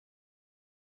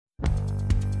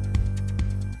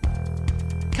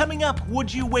Coming up,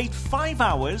 would you wait 5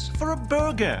 hours for a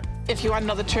burger? If you want to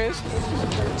know the truth,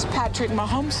 it's Patrick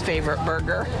Mahomes' favorite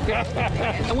burger.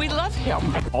 And we love him.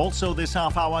 Also this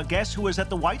half hour, guess who was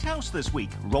at the White House this week?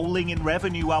 Rolling in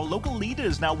revenue, our local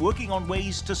leaders now working on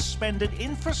ways to spend an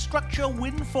infrastructure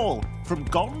windfall. From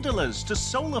gondolas to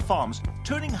solar farms,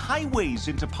 turning highways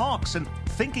into parks and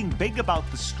thinking big about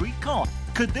the streetcar.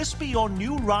 Could this be your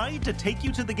new ride to take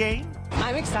you to the game?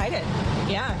 I'm excited.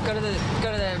 Yeah, go to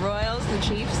the Royals, the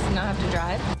Chiefs, not have to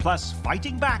drive. Plus,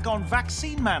 fighting back on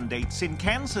vaccine mandates in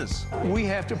Kansas. We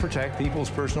have to protect people's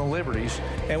personal liberties,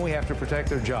 and we have to protect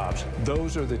their jobs.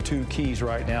 Those are the two keys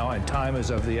right now, and time is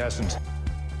of the essence.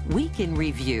 Week in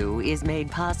Review is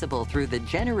made possible through the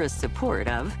generous support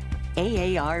of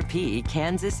AARP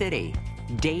Kansas City,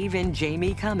 Dave and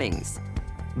Jamie Cummings,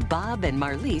 Bob and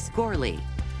Marlise Gorley,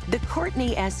 the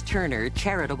Courtney S. Turner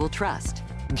Charitable Trust,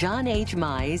 John H.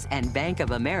 Mize and Bank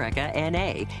of America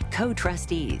N.A.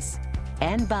 co-trustees,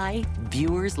 and by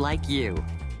viewers like you.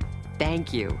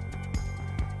 Thank you.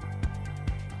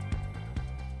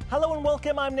 Hello and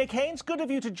welcome, I'm Nick Haynes. Good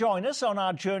of you to join us on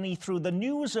our journey through the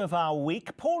news of our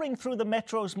week, pouring through the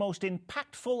Metro's most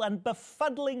impactful and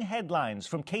befuddling headlines.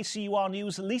 From KCUR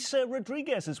News, Lisa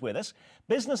Rodriguez is with us.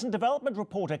 Business and development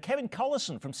reporter Kevin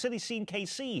Collison from City Scene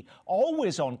KC,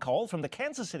 always on call from the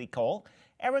Kansas City Call,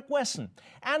 Eric Wesson,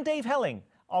 and Dave Helling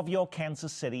of your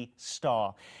Kansas City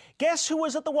Star. Guess who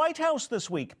was at the White House this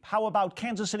week? How about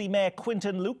Kansas City Mayor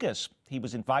Quinton Lucas? He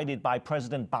was invited by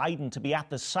President Biden to be at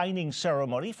the signing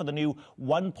ceremony for the new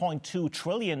 $1.2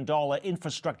 trillion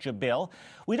infrastructure bill.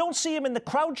 We don't see him in the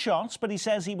crowd shots, but he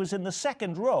says he was in the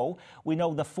second row. We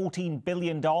know the $14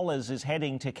 billion is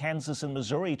heading to Kansas and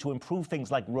Missouri to improve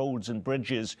things like roads and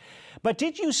bridges. But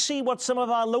did you see what some of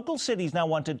our local cities now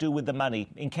want to do with the money?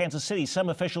 In Kansas City, some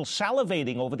officials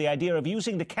salivating over the idea of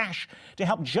using the cash to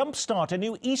help jumpstart a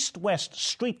new east-west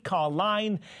streetcar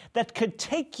line that could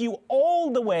take you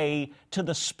all the way to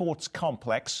the sports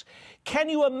complex. Can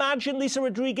you imagine, Lisa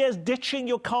Rodriguez, ditching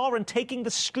your car and taking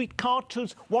the streetcar to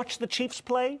watch the Chiefs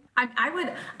play?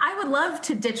 I would love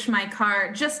to ditch my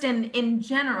car just in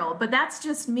general, but that's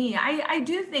just me. I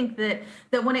do think that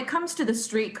when it comes to the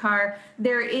streetcar,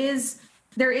 there is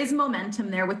momentum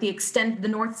there with the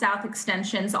north-south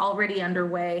extensions already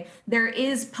underway. There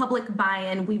is public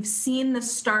buy-in. We've seen the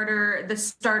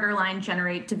starter line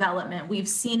generate development. We've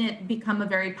seen it become a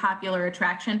very popular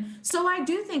attraction. So I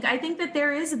think that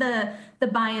there is the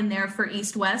buy-in there for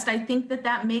East-West. I think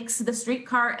that makes the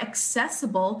streetcar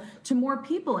accessible to more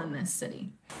people in this city.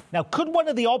 Now, could one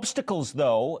of the obstacles,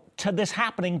 though, to this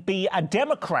happening be a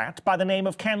Democrat by the name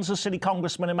of Kansas City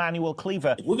Congressman Emanuel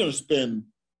Cleaver? We're going to spend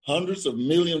hundreds of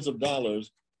millions of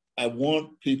dollars. I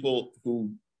want people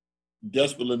who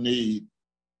desperately need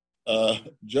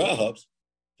jobs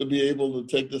to be able to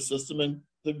take the system and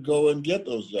to go and get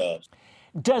those jobs.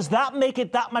 Does that make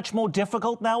it that much more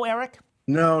difficult now, Eric?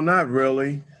 No, not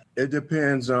really. It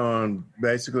depends on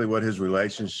basically what his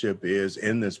relationship is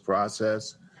in this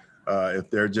process. If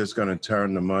they're just going to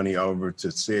turn the money over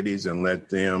to cities and let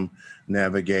them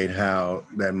navigate how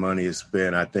that money is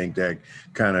spent, I think that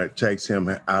kind of takes him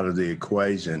out of the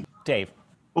equation. Dave.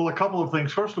 Well, a couple of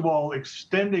things. First of all,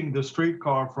 extending the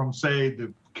streetcar from, say,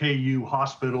 the KU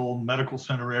Hospital Medical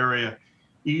Center area,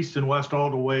 east and west, all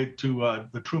the way to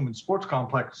the Truman Sports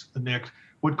Complex, Nick,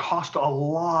 would cost a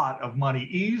lot of money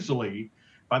easily.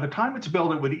 By the time it's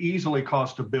built, it would easily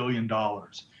cost $1 billion.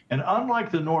 And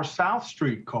unlike the north-south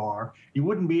streetcar, you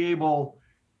wouldn't be able,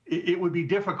 it would be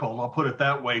difficult, I'll put it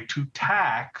that way, to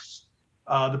tax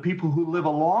the people who live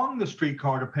along the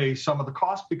streetcar to pay some of the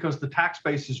cost because the tax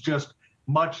base is just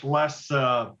much less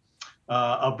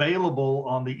available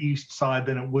on the east side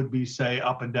than it would be, say,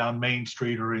 up and down Main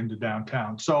Street or into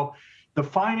downtown. So the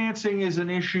financing is an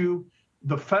issue.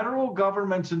 The federal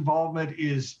government's involvement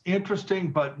is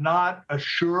interesting but not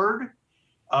assured.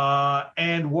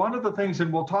 And one of the things,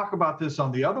 and we'll talk about this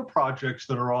on the other projects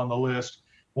that are on the list,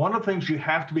 one of the things you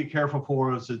have to be careful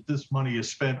for is that this money is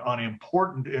spent on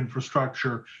important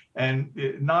infrastructure and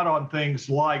not on things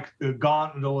like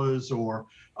gondolas or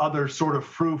other sort of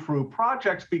frou-frou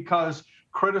projects, because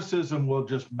criticism will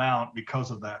just mount because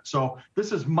of that. So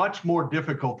this is much more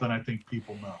difficult than I think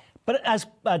people know. But as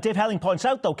Dave Helling points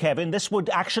out, though, Kevin, this would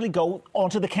actually go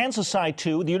onto the Kansas side,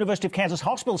 too. The University of Kansas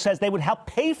Hospital says they would help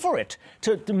pay for it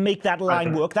to make that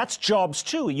line work. That's jobs,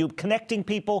 too. You're connecting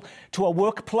people to a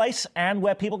workplace and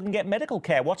where people can get medical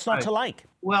care. What's not to like?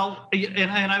 Well,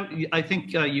 and I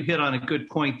think you hit on a good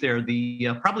point there.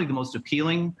 The probably the most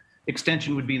appealing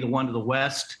extension would be the one to the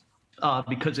west,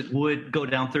 because it would go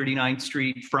down 39th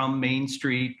Street from Main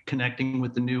Street, connecting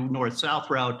with the new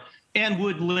north-south route. and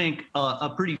would link a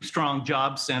pretty strong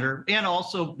job center. And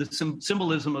also the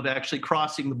symbolism of actually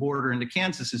crossing the border into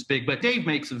Kansas is big. But Dave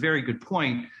makes a very good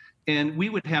point. And we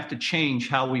would have to change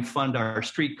how we fund our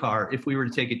streetcar if we were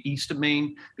to take it east of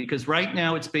Maine, because right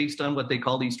now it's based on what they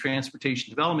call these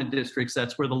transportation development districts.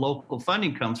 That's where the local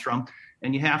funding comes from.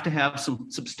 And you have to have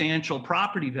some substantial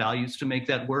property values to make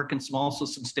that work, and some also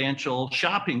substantial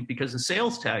shopping, because the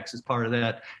sales tax is part of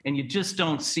that. And you just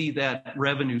don't see that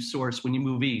revenue source when you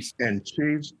move east. And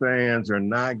Chiefs fans are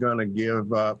not going to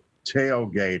give up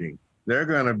tailgating. They're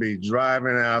going to be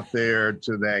driving out there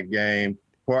to that game,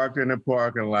 parked in the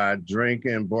parking lot,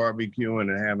 drinking,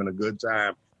 barbecuing, and having a good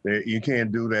time. You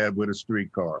can't do that with a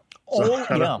streetcar.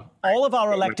 All of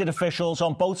our elected officials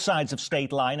on both sides of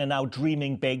state line are now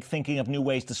dreaming big, thinking of new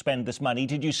ways to spend this money.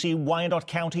 Did you see Wyandotte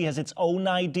County has its own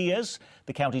ideas?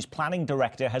 The county's planning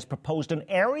director has proposed an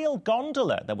aerial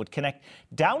gondola that would connect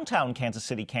downtown Kansas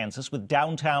City, Kansas, with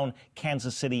downtown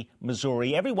Kansas City,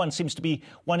 Missouri. Everyone seems to be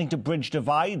wanting to bridge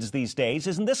divides these days.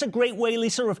 Isn't this a great way,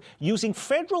 Lisa, of using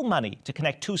federal money to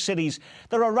connect two cities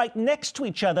that are right next to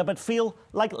each other but feel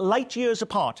like light years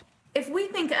apart? If we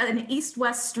think an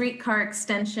east-west streetcar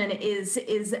extension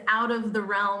is out of the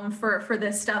realm for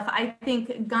this stuff, I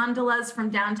think gondolas from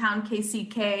downtown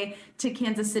KCK to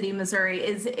Kansas City, Missouri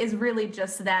is really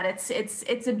just that.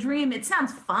 It's a dream. It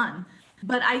sounds fun,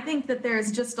 but I think that there's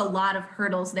just a lot of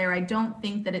hurdles there. I don't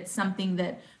think that it's something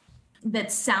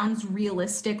that sounds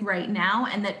realistic right now,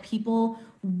 and that people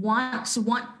want.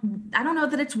 I don't know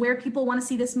that it's where people want to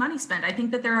see this money spent. I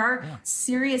think that there are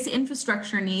serious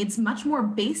infrastructure needs, much more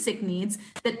basic needs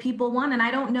that people want, and I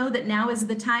don't know that now is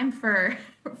the time for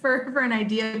an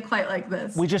idea quite like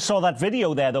this. We just saw that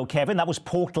video there, though, Kevin. That was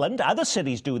Portland. Other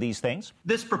cities do these things.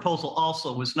 This proposal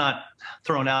also was not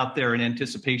thrown out there in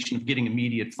anticipation of getting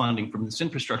immediate funding from this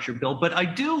infrastructure bill, but I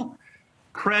do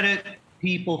credit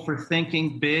people for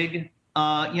thinking big.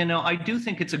 I do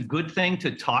think it's a good thing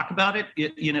to talk about it.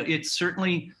 It's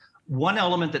certainly one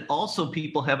element that also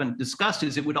people haven't discussed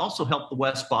is it would also help the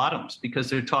West Bottoms, because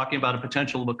they're talking about a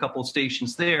potential of a couple of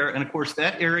stations there. And of course,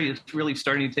 that area is really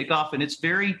starting to take off, and it's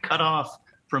very cut off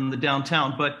from the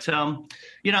downtown. But,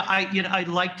 I'd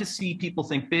like to see people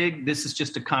think big. This is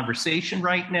just a conversation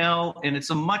right now, and it's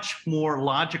a much more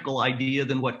logical idea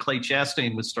than what Clay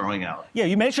Chastain was throwing out. Yeah,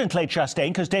 you mentioned Clay Chastain,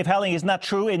 because Dave Helling, isn't that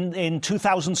true? In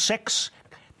 2006,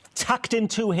 tucked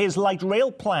into his light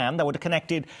rail plan that would have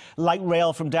connected light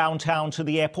rail from downtown to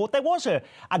the airport, there was a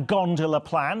gondola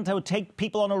plan that would take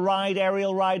people on a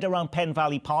aerial ride around Penn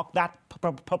Valley Park. That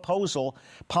proposal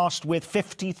passed with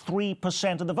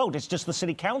 53% of the vote. It's just the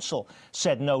city council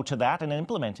said no to that and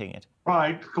implementing it.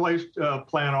 Right. Clay's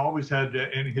plan always had,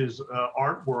 in his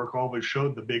artwork, always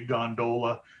showed the big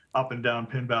gondola up and down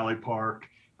Penn Valley Park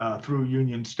through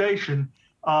Union Station.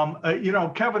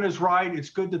 Kevin is right.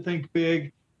 It's good to think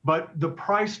big. But the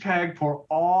price tag for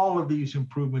all of these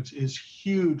improvements is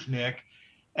huge, Nick.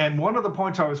 And one of the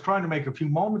points I was trying to make a few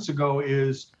moments ago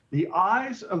is the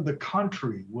eyes of the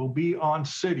country will be on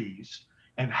cities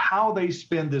and how they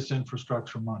spend this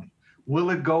infrastructure money.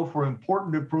 Will it go for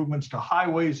important improvements to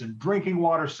highways and drinking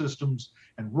water systems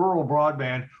and rural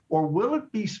broadband, or will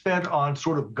it be spent on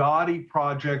sort of gaudy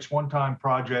projects, one-time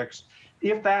projects?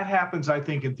 If that happens, I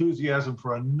think enthusiasm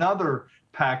for another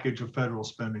package of federal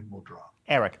spending will drop.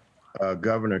 Eric.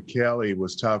 Governor Kelly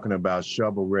was talking about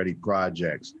shovel-ready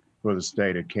projects for the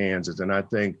state of Kansas, and I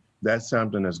think that's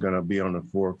something that's going to be on the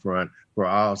forefront for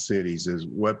all cities, is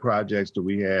what projects do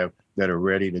we have that are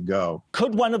ready to go.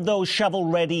 Could one of those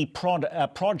shovel-ready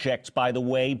projects, by the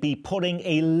way, be putting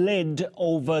a lid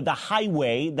over the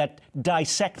highway that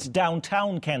dissects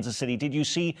downtown Kansas City? Did you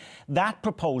see that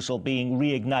proposal being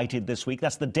reignited this week?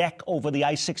 That's the deck over the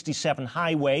I-67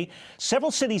 highway.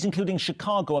 Several cities, including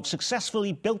Chicago, have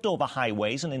successfully built over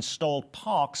highways and installed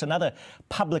parks and other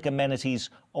public amenities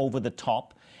over the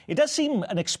top. It does seem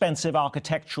an expensive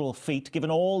architectural feat,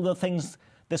 given all the things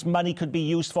this money could be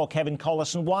used for. Kevin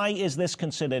Collison, why is this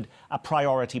considered a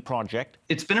priority project?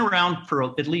 It's been around for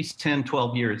at least 10,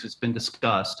 12 years. It's been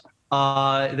discussed.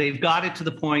 They've got it to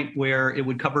the point where it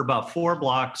would cover about 4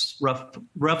 blocks,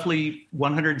 roughly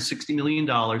 $160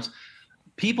 million.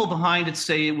 People behind it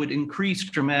say it would increase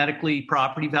dramatically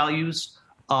property values.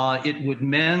 It would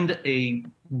mend a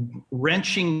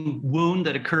wrenching wound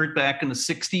that occurred back in the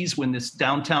 60s when this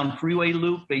downtown freeway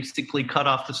loop basically cut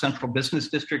off the central business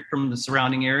district from the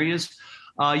surrounding areas.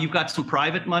 You've got some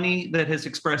private money that has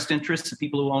expressed interest, the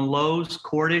people who own Lowe's,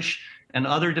 Cordish, and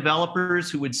other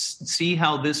developers who would see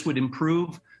how this would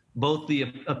improve both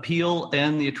the appeal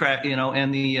and the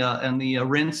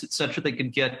rents, et cetera, they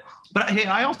could get But hey,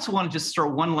 I also want to just throw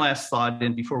one last thought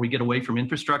in before we get away from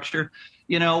infrastructure.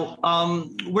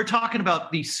 We're talking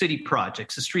about these city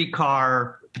projects, the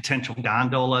streetcar, potential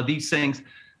gondola, these things.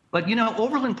 But,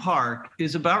 Overland Park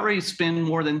is about ready to spend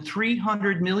more than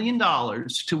 $300 million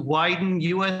to widen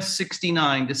US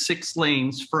 69 to 6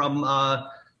 lanes from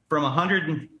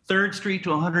 103rd Street to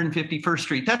 151st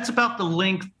Street. That's about the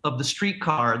length of the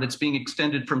streetcar that's being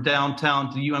extended from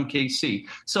downtown to UMKC.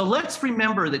 So let's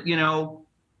remember that,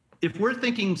 if we're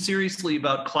thinking seriously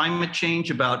about climate change,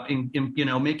 about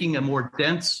making a more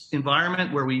dense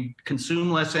environment where we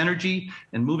consume less energy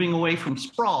and moving away from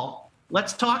sprawl,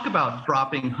 let's talk about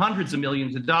dropping hundreds of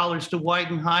millions of dollars to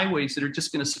widen highways that are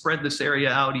just going to spread this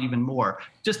area out even more.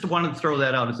 Just wanted to throw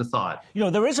that out as a thought.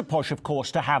 There is a push, of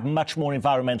course, to have much more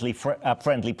environmentally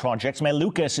friendly projects. Mayor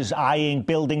Lucas is eyeing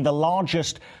building the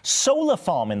largest solar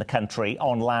farm in the country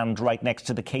on land right next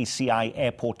to the KCI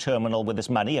airport terminal with this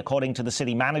money. According to the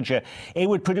city manager, it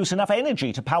would produce enough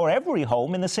energy to power every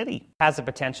home in the city. Has the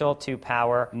potential to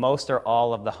power most or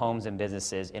all of the homes and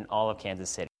businesses in all of Kansas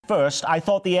City. First, I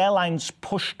thought the airlines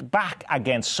pushed back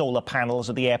against solar panels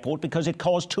at the airport because it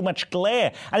caused too much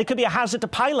glare. And it could be a hazard to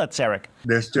pilots, Eric.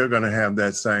 They're still going to have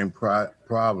that same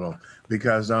problem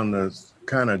because on the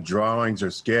kind of drawings or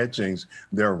sketchings,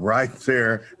 they're right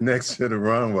there next to the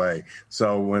runway.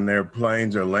 So when their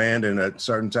planes are landing at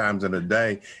certain times of the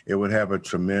day, it would have a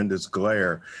tremendous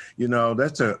glare.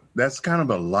 That's kind of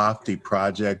a lofty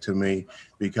project to me,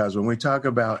 because when we talk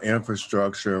about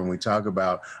infrastructure and we talk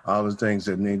about all the things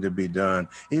that need to be done,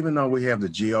 even though we have the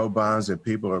GO bonds that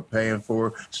people are paying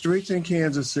for, streets in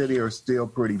Kansas City are still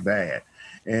pretty bad.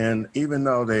 And even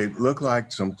though they look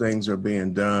like some things are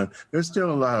being done, there's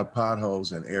still a lot of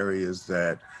potholes in areas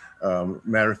that,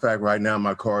 matter of fact, right now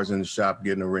my car's in the shop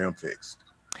getting a rim fixed.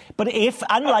 But if,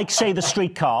 unlike, say, the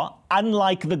streetcar,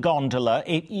 unlike the gondola,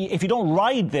 if you don't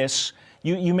ride this,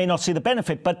 you may not see the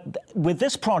benefit. But with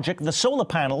this project, the solar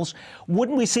panels,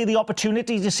 wouldn't we see the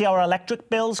opportunity to see our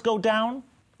electric bills go down,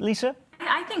 Lisa?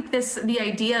 I think the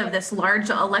idea of this large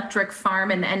electric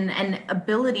farm and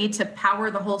ability to power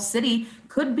the whole city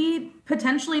could be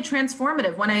potentially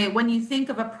transformative. When you think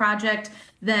of a project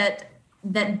that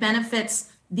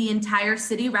benefits the entire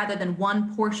city rather than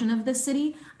one portion of the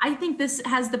city, I think this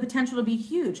has the potential to be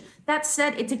huge. That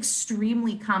said, it's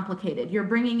extremely complicated. You're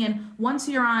bringing in, once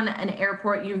you're on an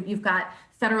airport, you've got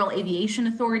federal aviation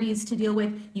authorities to deal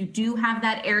with. You do have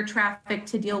that air traffic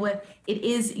to deal with. It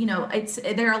is,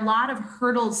 there are a lot of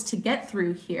hurdles to get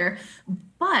through here,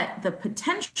 but the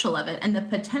potential of it and the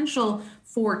potential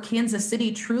for Kansas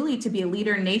City truly to be a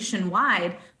leader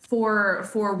nationwide for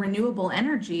renewable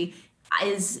energy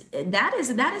is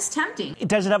tempting.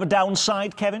 Does it have a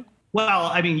downside, Kevin?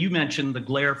 Well, you mentioned the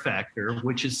glare factor,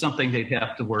 which is something they'd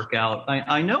have to work out.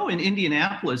 I know in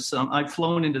Indianapolis, I've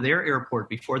flown into their airport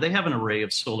before. They have an array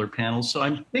of solar panels, so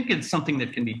I'm thinking it's something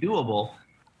that can be doable.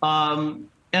 And,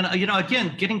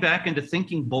 again, getting back into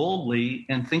thinking boldly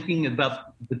and thinking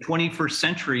about the 21st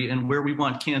century and where we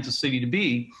want Kansas City to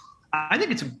be, I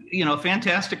think it's a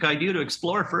fantastic idea to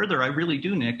explore further. I really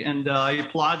do, Nick. And I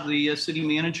applaud the city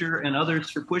manager and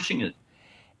others for pushing it.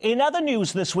 In other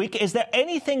news this week, is there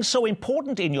anything so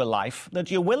important in your life that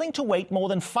you're willing to wait more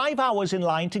than 5 hours in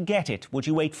line to get it? Would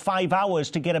you wait 5 hours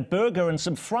to get a burger and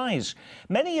some fries?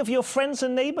 Many of your friends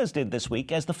and neighbors did this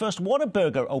week as the first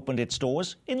Whataburger opened its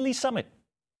doors in Lee Summit.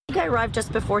 I arrived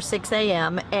just before 6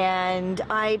 a.m. and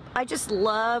I just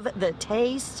love the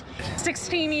taste.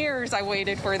 16 years I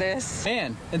waited for this.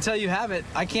 Man, until you have it,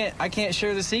 I can't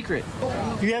share the secret.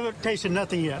 You haven't tasted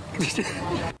nothing yet.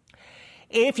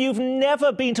 If you've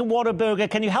never been to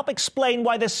Whataburger, can you help explain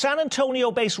why the San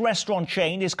Antonio-based restaurant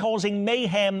chain is causing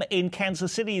mayhem in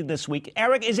Kansas City this week?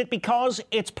 Eric, is it because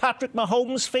it's Patrick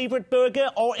Mahomes' favorite burger,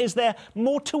 or is there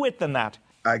more to it than that?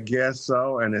 I guess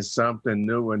so, and it's something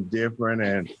new and different,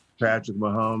 and Patrick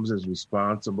Mahomes is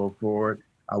responsible for it.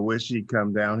 I wish he'd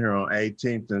come down here on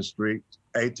 18th Street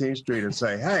and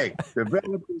say, hey,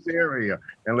 develop this area,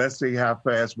 and let's see how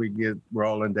fast we get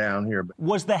rolling down here.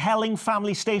 Was the Helling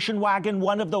family station wagon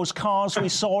one of those cars we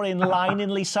saw in line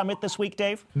in Lee Summit this week,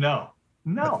 Dave? No.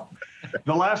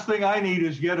 The last thing I need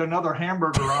is yet another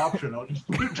hamburger option. I'll just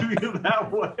put it to you that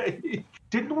way.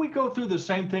 Didn't we go through the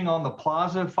same thing on the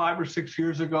plaza 5 or 6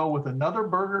 years ago with another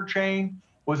burger chain?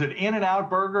 Was it In-N-Out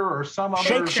Burger or some other?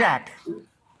 Shake Shack.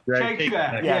 Shake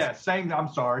Shack, yes. I'm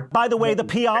sorry. By the way, the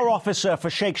PR officer for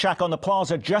Shake Shack on the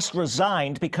plaza just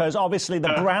resigned because obviously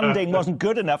the branding wasn't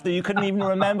good enough that you couldn't even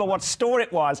remember what store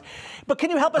it was. But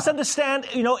can you help us understand,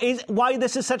 why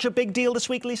this is such a big deal this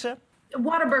week, Lisa?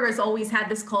 Whataburger's always had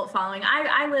this cult following.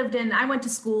 I went to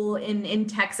school in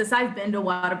Texas. I've been to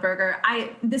Whataburger.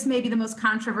 This may be the most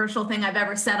controversial thing I've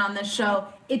ever said on this show.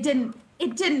 It didn't,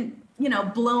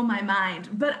 blow my mind,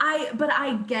 but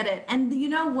I get it. And you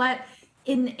know what?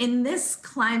 In this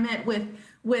climate with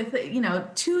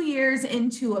 2 years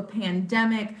into a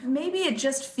pandemic, maybe it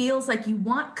just feels like you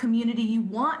want community, you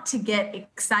want to get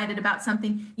excited about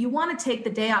something, you want to take the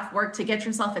day off work to get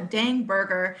yourself a dang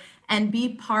burger and be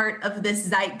part of this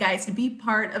zeitgeist, be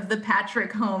part of the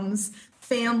Patrick Holmes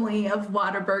family of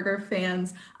Whataburger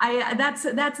fans. That's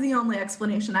the only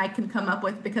explanation I can come up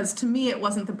with, because to me it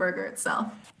wasn't the burger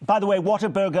itself. By the way,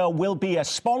 Whataburger will be a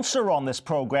sponsor on this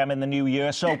program in the new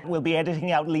year, so we'll be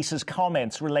editing out Lisa's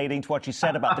comments relating to what she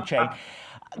said about the chain.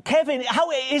 Kevin,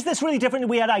 how is this really different?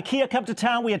 We had IKEA come to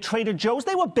town, we had Trader Joe's.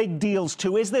 They were big deals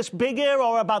too. Is this bigger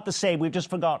or about the same? We've just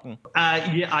forgotten.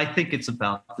 Yeah, I think it's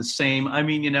about the same. I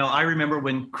mean, I remember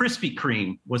when Krispy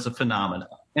Kreme was a phenomenon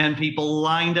and people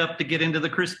lined up to get into the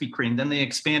Krispy Kreme. Then they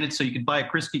expanded so you could buy a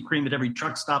Krispy Kreme at every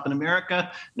truck stop in America.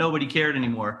 Nobody cared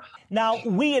anymore. Now,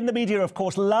 we in the media, of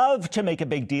course, love to make a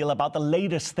big deal about the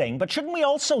latest thing, but shouldn't we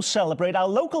also celebrate our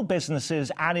local businesses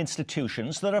and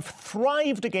institutions that have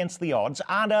thrived against the odds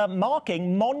and are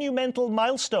marking monumental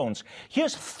milestones?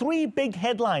 Here's 3 big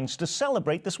headlines to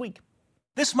celebrate this week.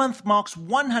 This month marks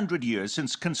 100 years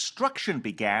since construction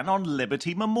began on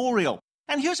Liberty Memorial.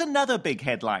 And here's another big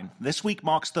headline. This week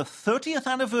marks the 30th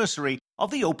anniversary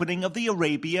of the opening of the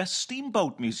Arabia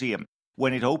Steamboat Museum.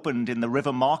 When it opened in the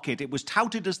River Market, it was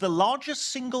touted as the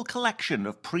largest single collection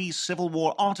of pre-Civil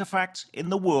War artifacts in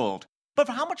the world. But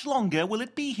for how much longer will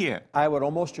it be here? I would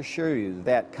almost assure you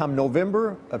that come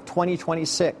November of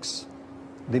 2026,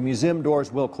 the museum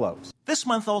doors will close. This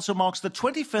month also marks the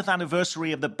 25th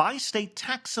anniversary of the bi-state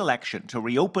tax election to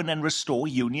reopen and restore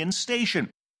Union Station.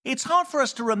 It's hard for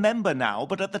us to remember now,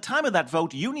 but at the time of that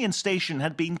vote, Union Station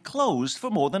had been closed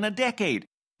for more than a decade.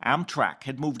 Amtrak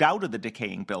had moved out of the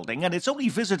decaying building, and its only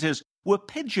visitors were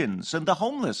pigeons and the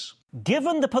homeless.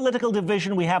 Given the political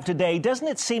division we have today, doesn't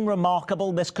it seem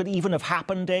remarkable this could even have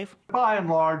happened, Dave? By and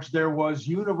large, there was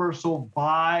universal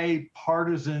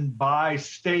bipartisan,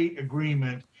 bi-state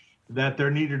agreement that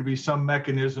there needed to be some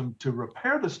mechanism to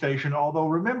repair the station, although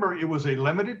remember, it was a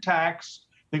limited tax.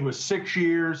 I think it was 6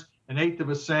 years, 1/8 of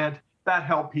a cent. That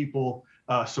helped people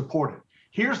support it.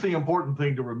 Here's the important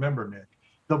thing to remember, Nick.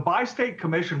 The Bi-State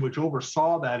Commission, which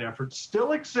oversaw that effort,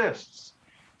 still exists,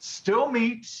 still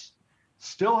meets,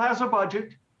 still has a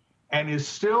budget, and is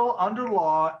still under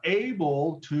law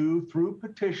able to, through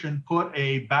petition, put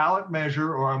a ballot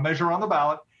measure or a measure on the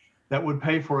ballot that would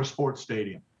pay for a sports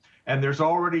stadium. And there's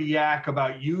already yak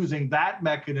about using that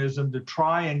mechanism to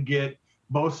try and get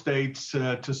both states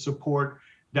to support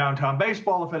downtown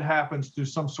baseball if it happens through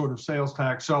some sort of sales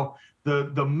tax. So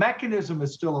the mechanism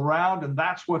is still around, and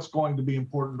that's what's going to be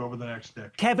important over the next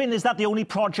decade. Kevin, is that the only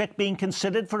project being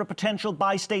considered for a potential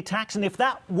bi-state tax? And if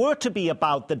that were to be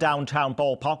about the downtown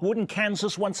ballpark, wouldn't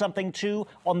Kansas want something too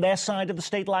on their side of the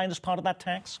state line as part of that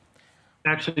tax?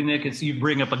 Actually, Nick, you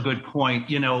bring up a good point.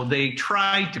 They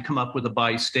tried to come up with a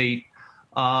bi-state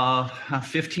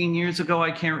 15 years ago.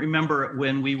 I can't remember,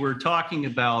 when we were talking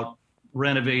about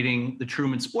renovating the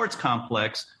Truman Sports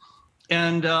Complex.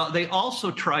 And they also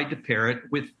tried to pair it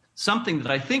with something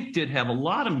that I think did have a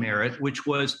lot of merit, which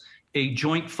was a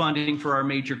joint funding for our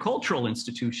major cultural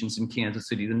institutions in Kansas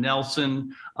City, the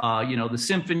Nelson, the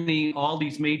Symphony, all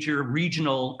these major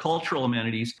regional cultural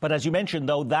amenities. But as you mentioned,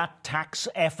 though, that tax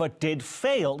effort did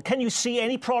fail. Can you see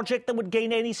any project that would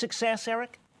gain any success,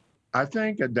 Eric? I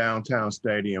think a downtown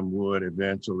stadium would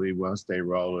eventually, once they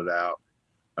roll it out.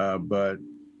 But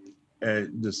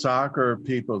the soccer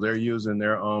people, they're using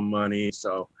their own money.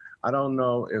 So I don't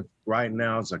know if right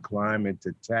now it's a climate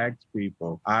to tax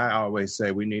people. I always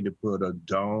say we need to put a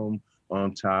dome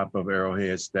on top of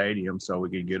Arrowhead Stadium so we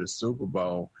can get a Super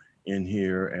Bowl in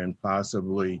here and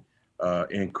possibly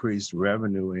increase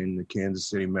revenue in the Kansas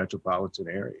City metropolitan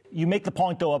area. You make the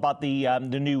point, though, about the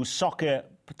new soccer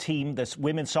team, this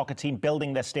women's soccer team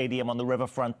building their stadium on the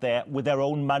riverfront there with their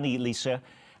own money, Lisa.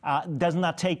 Doesn't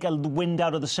that take a wind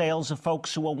out of the sails of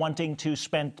folks who are wanting to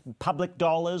spend public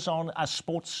dollars on a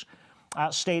sports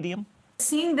stadium?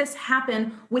 Seeing this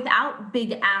happen without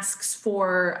big asks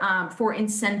for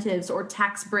incentives or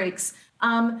tax breaks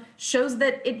shows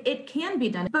that it can be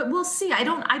done. But we'll see. I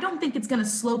don't think it's going to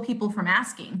slow people from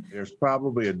asking. There's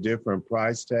probably a different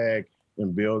price tag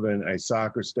in building a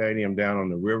soccer stadium down on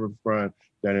the riverfront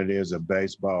than it is a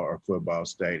baseball or football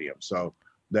stadium. So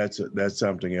that's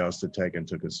something else to take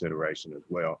into consideration as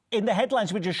well. In the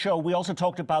headlines we just showed, we also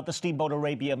talked about the Steamboat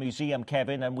Arabia Museum,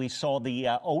 Kevin, and we saw the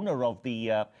owner of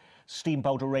the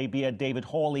Steamboat Arabia, David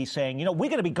Hawley, saying, we're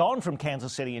going to be gone from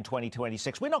Kansas City in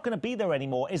 2026. We're not going to be there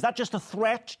anymore. Is that just a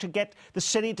threat to get the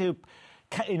city to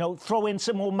throw in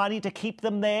some more money to keep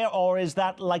them there, or is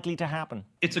that likely to happen?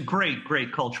 It's a great,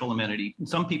 great cultural amenity.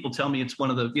 Some people tell me it's one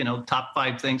of the, top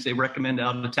 5 things they recommend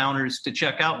out-of-towners to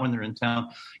check out when they're in town.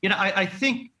 I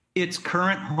think its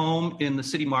current home in the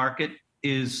city market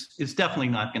is definitely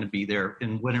not going to be there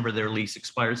whenever their lease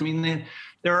expires. I mean,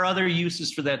 there are other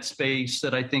uses for that space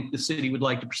that I think the city would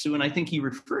like to pursue, and I think he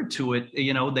referred to it.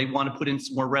 They want to put in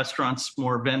some more restaurants,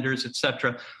 more vendors, et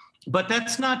cetera. But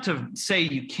that's not to say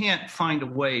you can't find a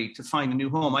way to find a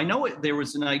new home. I know there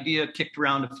was an idea kicked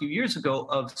around a few years ago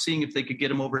of seeing if they could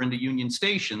get him over into Union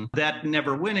Station. That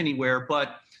never went anywhere,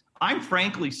 but I'm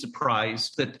frankly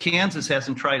surprised that Kansas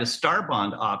hasn't tried a Star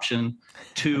Bond option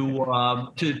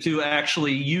to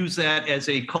actually use that as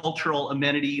a cultural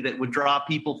amenity that would draw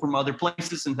people from other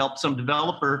places and help some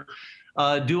developer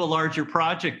do a larger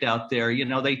project out there.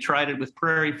 They tried it with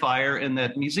Prairie Fire, and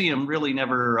that museum really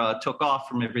never took off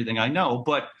from everything I know.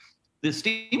 But the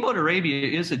Steamboat Arabia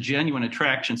is a genuine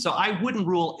attraction. So I wouldn't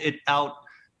rule it out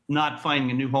not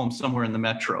finding a new home somewhere in the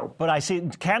metro. But I see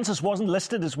Kansas wasn't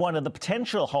listed as one of the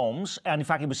potential homes. And in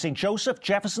fact, it was St. Joseph,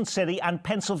 Jefferson City, and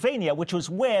Pennsylvania, which was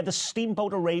where the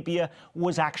Steamboat Arabia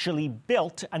was actually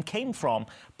built and came from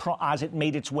as it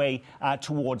made its way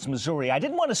towards Missouri. I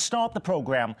didn't want to start the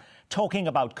program talking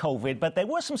about COVID, but there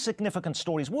were some significant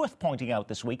stories worth pointing out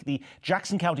this week. The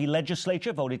Jackson County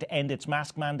Legislature voted to end its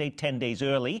mask mandate 10 days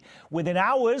early. Within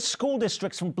hours, school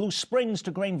districts from Blue Springs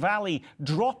to Grain Valley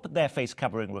dropped their face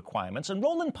covering requirements. And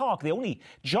Roland Park, the only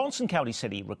Johnson County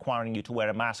city requiring you to wear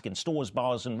a mask in stores,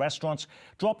 bars and restaurants,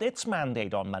 dropped its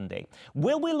mandate on Monday.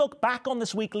 Will we look back on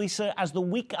this week, Lisa, as the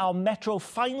week our metro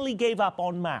finally gave up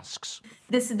on masks?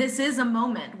 This is a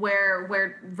moment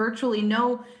where virtually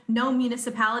no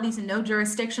municipalities and no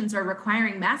jurisdictions are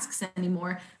requiring masks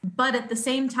anymore. But at the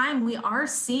same time, we are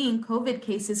seeing COVID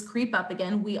cases creep up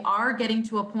again. We are getting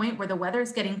to a point where the weather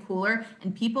is getting cooler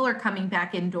and people are coming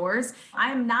back indoors.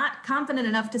 I'm not confident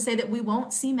enough to say that we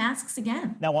won't see masks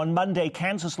again. Now, on Monday,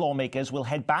 Kansas lawmakers will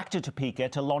head back to Topeka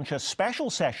to launch a special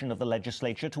session of the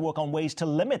legislature to work on ways to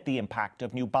limit the impact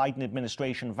of new Biden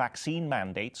administration vaccine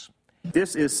mandates.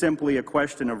 This is simply a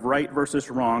question of right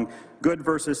versus wrong, good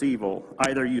versus evil.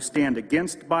 Either you stand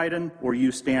against Biden or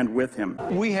you stand with him.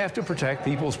 We have to protect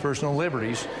people's personal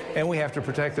liberties, and we have to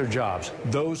protect their jobs.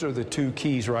 Those are the 2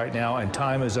 keys right now, and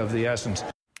time is of the essence.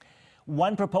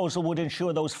 One proposal would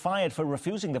ensure those fired for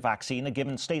refusing the vaccine are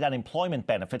given state unemployment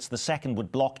benefits. The second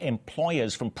would block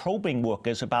employers from probing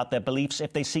workers about their beliefs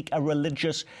if they seek a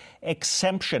religious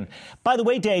exemption. By the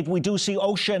way, Dave, we do see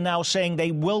OSHA now saying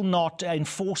they will not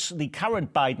enforce the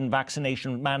current Biden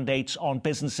vaccination mandates on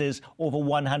businesses over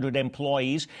 100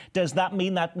 employees. Does that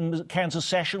mean that Kansas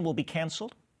session will be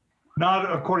canceled?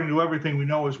 Not according to everything we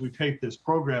know as we tape this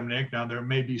program, Nick. Now, there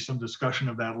may be some discussion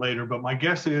of that later, but my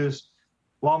guess is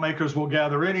lawmakers will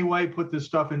gather anyway, put this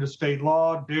stuff into state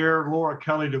law, dare Laura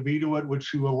Kelly to veto it, which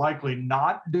she will likely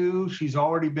not do. She's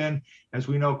already been, as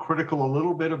we know, critical a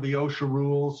little bit of the OSHA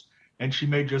rules, and she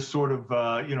may just sort of,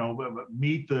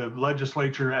 meet the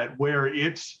legislature at where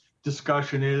its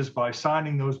discussion is by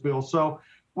signing those bills. So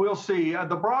we'll see.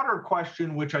 The broader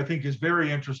question, which I think is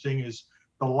very interesting, is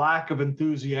the lack of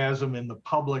enthusiasm in the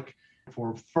public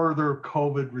for further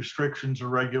COVID restrictions or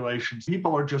regulations.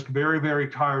 People are just very, very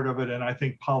tired of it, and I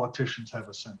think politicians have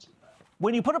a sense of that.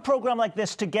 When you put a program like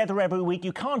this together every week,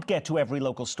 you can't get to every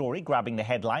local story, grabbing the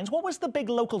headlines. What was the big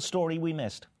local story we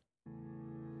missed?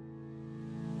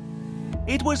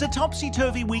 It was a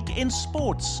topsy-turvy week in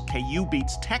sports. KU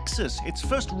beats Texas, its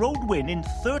first road win in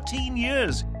 13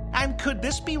 years. And could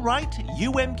this be right?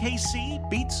 UMKC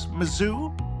beats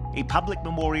Mizzou? A public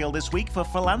memorial this week for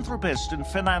philanthropist and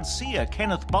financier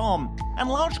Kenneth Baum, and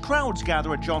large crowds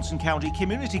gather at Johnson County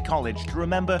Community College to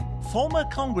remember former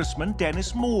Congressman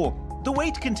Dennis Moore. The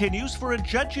wait continues for a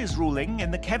judge's ruling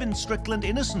in the Kevin Strickland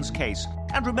innocence case.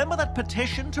 And remember that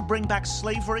petition to bring back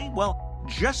slavery? Well,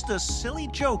 just a silly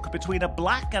joke between a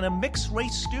black and a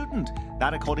mixed-race student.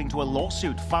 That according to a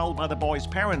lawsuit filed by the boys'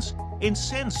 parents,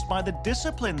 incensed by the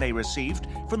discipline they received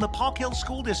from the Park Hill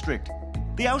School District.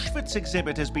 The Auschwitz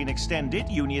exhibit has been extended.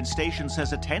 Union Station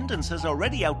says attendance has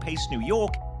already outpaced New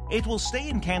York. It will stay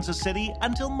in Kansas City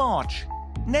until March.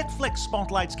 Netflix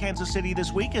spotlights Kansas City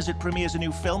this week as it premieres a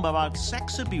new film about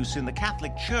sex abuse in the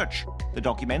Catholic Church. The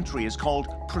documentary is called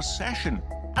Procession.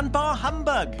 And bar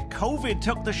humbug, COVID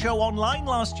took the show online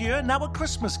last year. Now A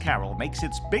Christmas Carol makes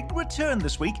its big return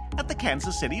this week at the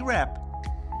Kansas City Rep.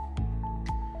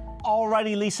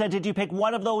 Alrighty, Lisa, did you pick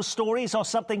one of those stories or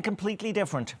something completely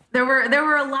different? There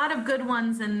were a lot of good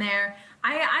ones in there.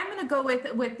 I'm going to go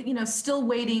with still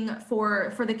waiting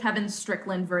for the Kevin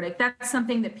Strickland verdict. That's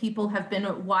something that people have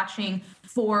been watching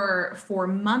for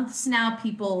months now.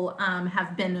 People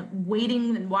have been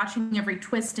waiting and watching every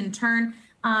twist and turn.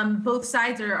 Both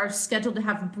sides are scheduled to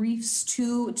have briefs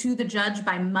to the judge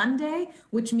by Monday,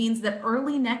 which means that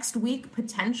early next week,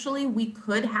 potentially, we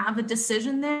could have a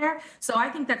decision there. So I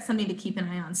think that's something to keep an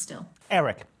eye on still.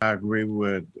 Eric. I agree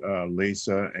with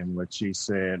Lisa and what she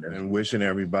said, and wishing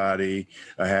everybody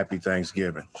a happy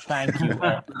Thanksgiving. Thank you.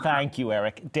 Thank you,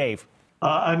 Eric. Dave.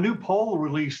 A new poll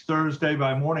released Thursday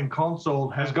by Morning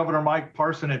Consult has Governor Mike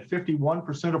Parson at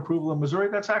 51% approval in Missouri.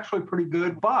 That's actually pretty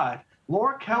good, but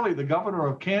Laura Kelly, the governor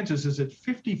of Kansas, is at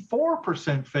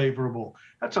 54% favorable.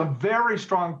 That's a very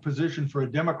strong position for a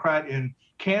Democrat in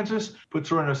Kansas, puts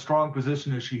her in a strong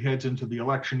position as she heads into the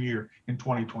election year in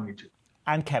 2022.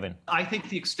 And Kevin. I think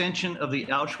the extension of the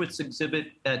Auschwitz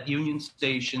exhibit at Union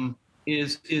Station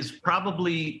is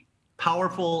probably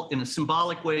powerful in a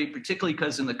symbolic way, particularly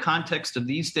because in the context of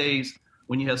these days,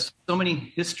 when you have so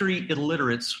many history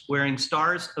illiterates wearing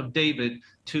Stars of David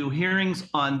to hearings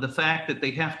on the fact that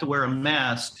they have to wear a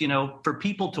mask, for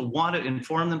people to want to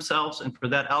inform themselves and for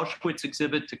that Auschwitz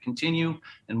exhibit to continue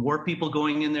and more people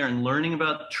going in there and learning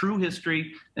about true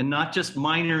history and not just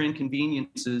minor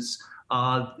inconveniences.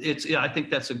 I think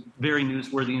that's a very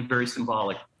newsworthy and very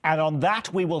symbolic. And on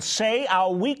that, we will say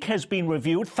our week has been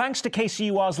reviewed thanks to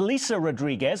KCUR's Lisa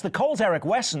Rodriguez, the Cole's Eric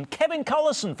Wesson, Kevin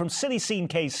Collison from City Scene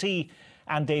KC,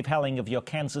 and Dave Helling of your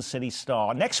Kansas City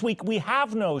Star. Next week, we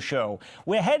have no show.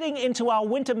 We're heading into our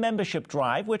winter membership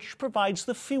drive, which provides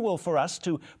the fuel for us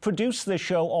to produce the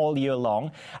show all year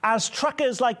long. As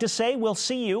truckers like to say, we'll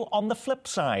see you on the flip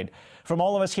side. From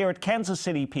all of us here at Kansas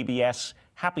City PBS,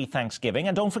 happy Thanksgiving.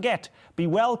 And don't forget, be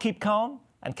well, keep calm,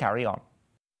 and carry on.